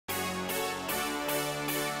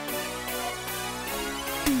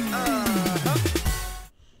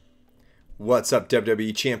What's up,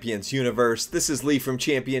 WWE Champions Universe? This is Lee from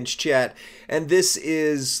Champions Chat, and this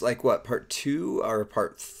is like what, part 2 or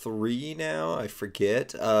part 3 now? I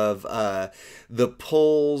forget, of the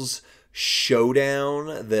polls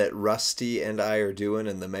showdown that Rusty and I are doing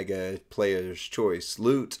in the Mega Player's Choice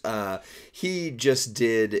loot. He just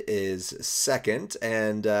did his second,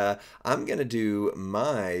 and I'm gonna do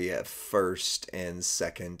my first and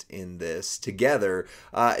second in this together.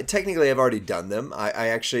 Technically, I've already done them. I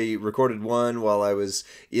actually recorded one while I was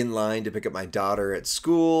in line to pick up my daughter at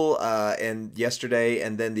school and yesterday,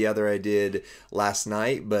 and then the other I did last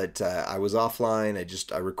night, but I was offline.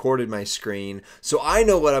 I recorded my screen, so I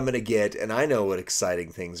know what I'm gonna get, and I know what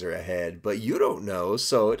exciting things are ahead, but you don't know,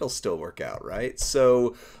 so it'll still work out, right?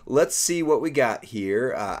 So let's see what we got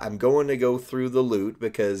here. I'm going to go through the loot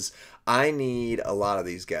because I need a lot of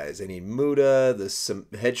these guys. I need Muda,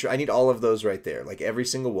 I need all of those right there, like every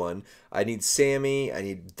single one. I need Sammy, I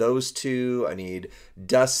need those two, I need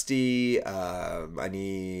Dusty, I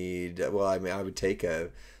need, well, I mean, I would take a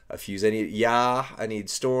fuse. I need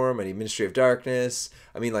Storm, I need Ministry of Darkness.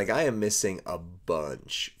 I mean, like, I am missing a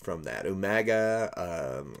bunch from that.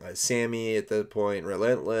 Umaga, Sammy at the point,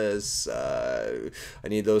 Relentless, I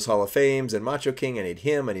need those Hall of Fames, and Macho King, I need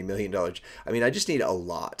him, I need $1 Million. I mean, I just need a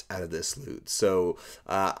lot out of this loot. So,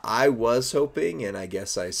 I was hoping, and I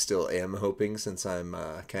guess I still am hoping, since I'm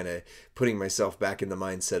kind of putting myself back in the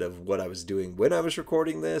mindset of what I was doing when I was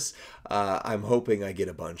recording this, I'm hoping I get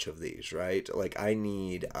a bunch of these, right? Like, I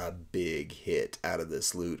need a big hit out of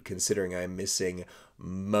this loot, considering I'm missing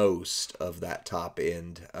most of that top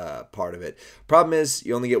end part of it. Problem is,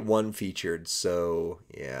 you only get one featured, so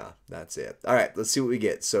yeah, that's it. All right, let's see what we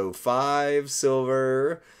get. So 5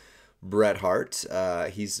 silver, Bret Hart.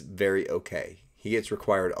 He's very okay. He gets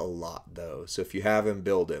required a lot, though, so if you have him,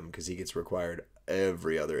 build him, because he gets required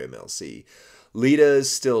every other MLC. Lita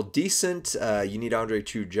is still decent. You need Andre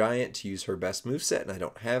True Giant to use her best moveset, and I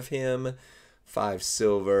don't have him. 5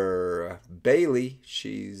 silver, Bailey.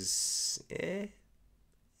 She's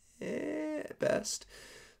best.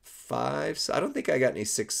 5. I don't think I got any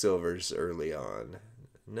 6 silvers early on.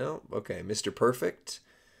 No. Okay. Mr. Perfect.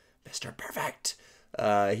 Mr. Perfect.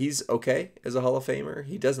 He's okay as a Hall of Famer.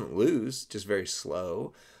 He doesn't lose, just very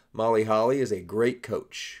slow. Molly Holly is a great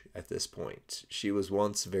coach at this point. She was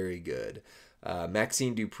once very good.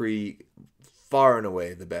 Maxine Dupree, far and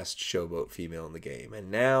away the best showboat female in the game.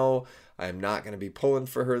 And now I'm not going to be pulling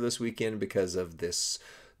for her this weekend because of this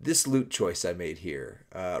loot choice I made here.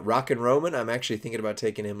 Rockin' Roman, I'm actually thinking about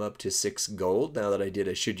taking him up to 6 gold now that I did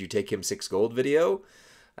a Should You Take Him 6 Gold video.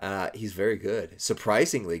 He's very good.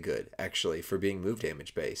 Surprisingly good, actually, for being move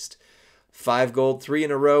damage based. 5 gold, 3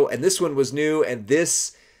 in a row. And this one was new, and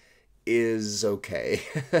this is okay.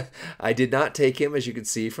 I did not take him, as you can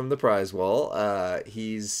see from the prize wall.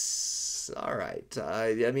 He's all right.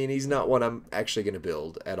 I mean, he's not one I'm actually going to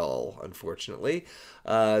build at all, unfortunately.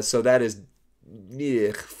 So that is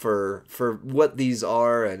for what these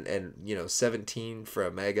are, and you know, 17 for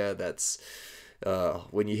a mega. That's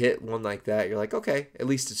when you hit one like that, you're like, okay, at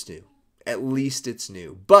least it's new. At least it's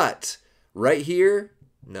new. But right here,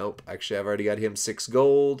 nope. Actually, I've already got him 6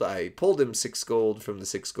 gold. I pulled him 6 gold from the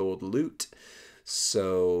 6 gold loot.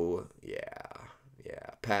 So yeah.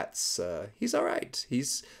 Pat's he's all right.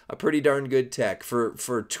 He's a pretty darn good tech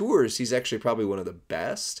for tours. He's actually probably one of the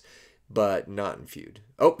best, but not in feud.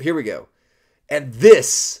 Oh, here we go. And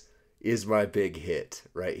this is my big hit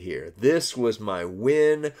right here. This was my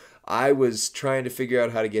win. I was trying to figure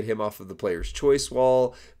out how to get him off of the player's choice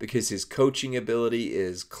wall because his coaching ability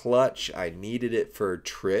is clutch. I needed it for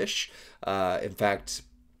Trish. In fact,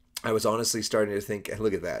 I was honestly starting to think,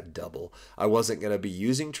 look at that, double. I wasn't going to be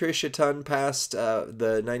using Trish a ton past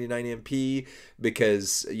the 99 MP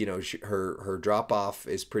because, you know, her drop-off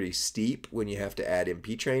is pretty steep when you have to add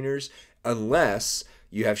MP trainers, unless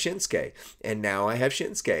you have Shinsuke. And now I have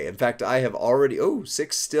Shinsuke. In fact, I have already,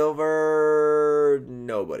 6 silver,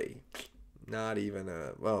 nobody. Not even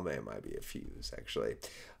a, well, it might be a fuse, actually.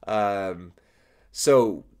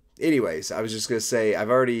 So anyways, I was just going to say, I've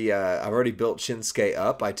already built Shinsuke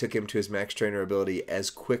up. I took him to his max trainer ability as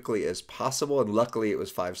quickly as possible, and luckily it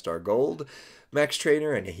was 5-star gold max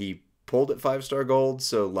trainer, and he pulled it 5-star gold,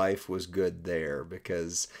 so life was good there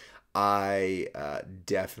because I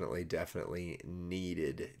definitely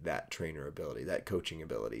needed that trainer ability, that coaching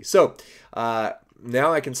ability. So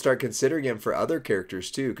now I can start considering him for other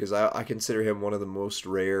characters too, because I consider him one of the most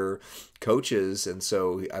rare coaches, and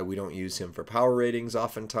so we don't use him for power ratings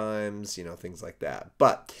oftentimes, you know, things like that.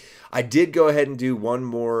 But I did go ahead and do one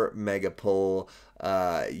more mega pull.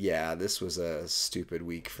 Yeah, this was a stupid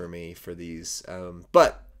week for me for these,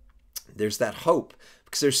 but there's that hope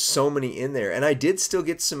because there's so many in there. And I did still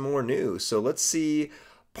get some more new. So let's see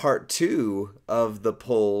part 2 of the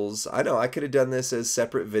pulls. I know I could have done this as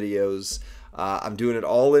separate videos. I'm doing it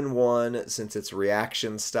all in one since it's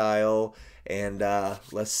reaction style. And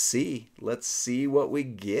let's see what we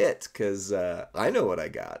get, because I know what I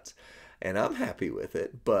got and I'm happy with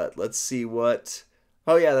it. But let's see what...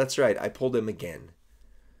 Oh yeah, that's right, I pulled him again.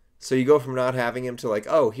 So you go from not having him to like,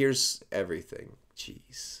 oh, here's everything.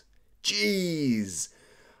 Jeez.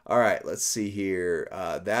 All right, let's see here.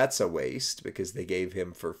 That's a waste because they gave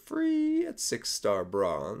him for free at 6-star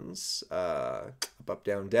bronze. Up,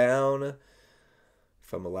 down, down,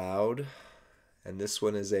 if I'm allowed. And this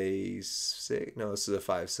one is a 6. No, this is a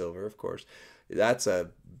 5 silver, of course. That's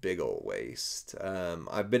a big old waste.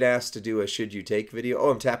 I've been asked to do a should you take video. Oh,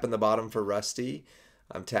 I'm tapping the bottom for Rusty.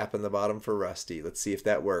 Let's see if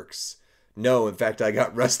that works. No, in fact, I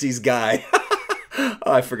got Rusty's guy.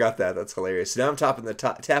 Oh, I forgot that. That's hilarious. Now I'm tapping the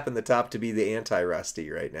top to be the anti-Rusty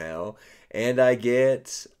right now. And I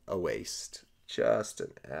get a waste. Just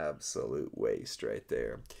an absolute waste right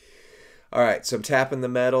there. All right, so I'm tapping the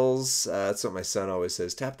medals. That's what my son always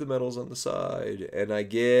says. Tap the medals on the side. And I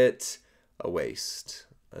get a waste.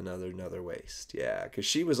 Another waste. Yeah, because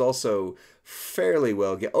she was also fairly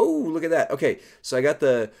well... Oh, look at that. Okay, so I got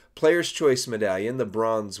the Player's Choice Medallion, the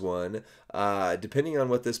bronze one. Depending on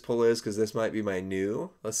what this pull is, because this might be my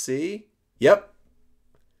new. Let's see. Yep.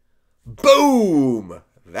 Boom!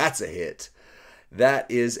 That's a hit. That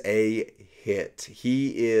is a hit.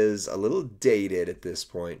 He is a little dated at this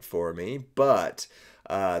point for me, but...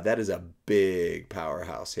 that is a big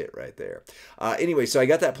powerhouse hit right there. Anyway, so I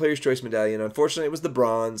got that Player's Choice Medallion. Unfortunately, it was the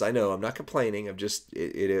bronze. I know, I'm not complaining. I'm just,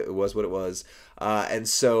 it was what it was. And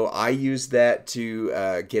so I used that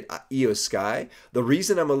to get Io Sky. The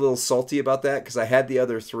reason I'm a little salty about that, because I had the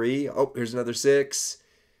other 3. Oh, here's another 6.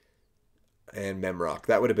 And Memrock.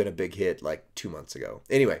 That would have been a big hit like 2 months ago.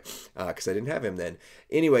 Anyway, because I didn't have him then.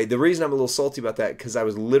 Anyway, the reason I'm a little salty about that, because I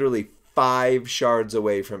was literally 5 shards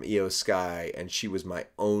away from Io Sky, and she was my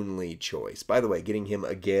only choice. By the way, getting him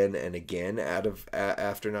again and again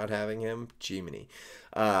after not having him, Jiminy.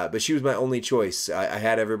 But she was my only choice. I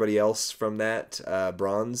had everybody else from that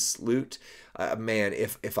bronze loot. Man,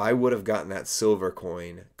 if I would have gotten that silver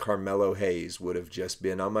coin, Carmelo Hayes would have just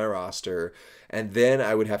been on my roster. And then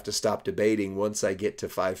I would have to stop debating once I get to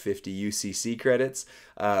 550 UCC credits.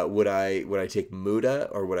 Would I take Muda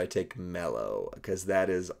or would I take Melo? Because that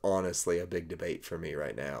is honestly a big debate for me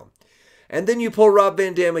right now. And then you pull Rob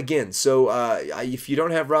Van Dam again. So if you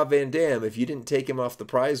don't have Rob Van Dam, if you didn't take him off the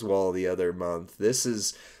prize wall the other month, this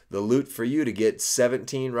is the loot for you to get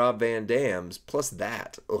 17 Rob Van Dams plus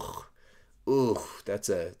that. Ugh. Ooh, that's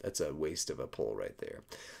a waste of a pull right there.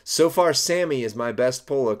 So far, Sammy is my best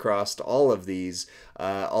pull across all of these,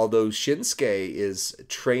 although Shinsuke is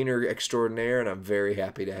trainer extraordinaire, and I'm very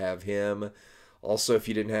happy to have him. Also, if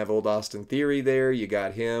you didn't have Old Austin Theory there, you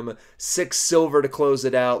got him. 6 silver to close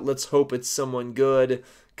it out. Let's hope it's someone good.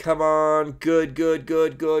 Come on. Good.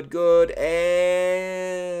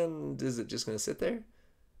 And is it just going to sit there?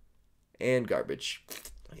 And garbage.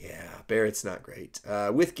 Yeah, Barrett's not great.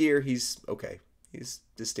 With gear, he's okay. He's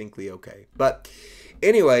distinctly okay. But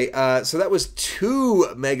anyway, so that was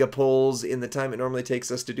 2 mega pulls in the time it normally takes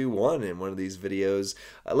us to do one in one of these videos.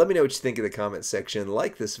 Let me know what you think in the comment section.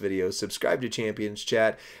 Like this video, subscribe to Champions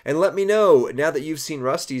Chat, and let me know, now that you've seen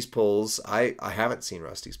Rusty's pulls, I haven't seen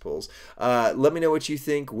Rusty's pulls, let me know what you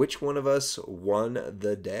think. Which one of us won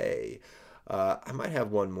the day? I might have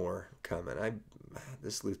one more coming.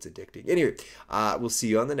 This loot's addicting. Anyway, we'll see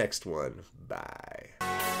you on the next one. Bye.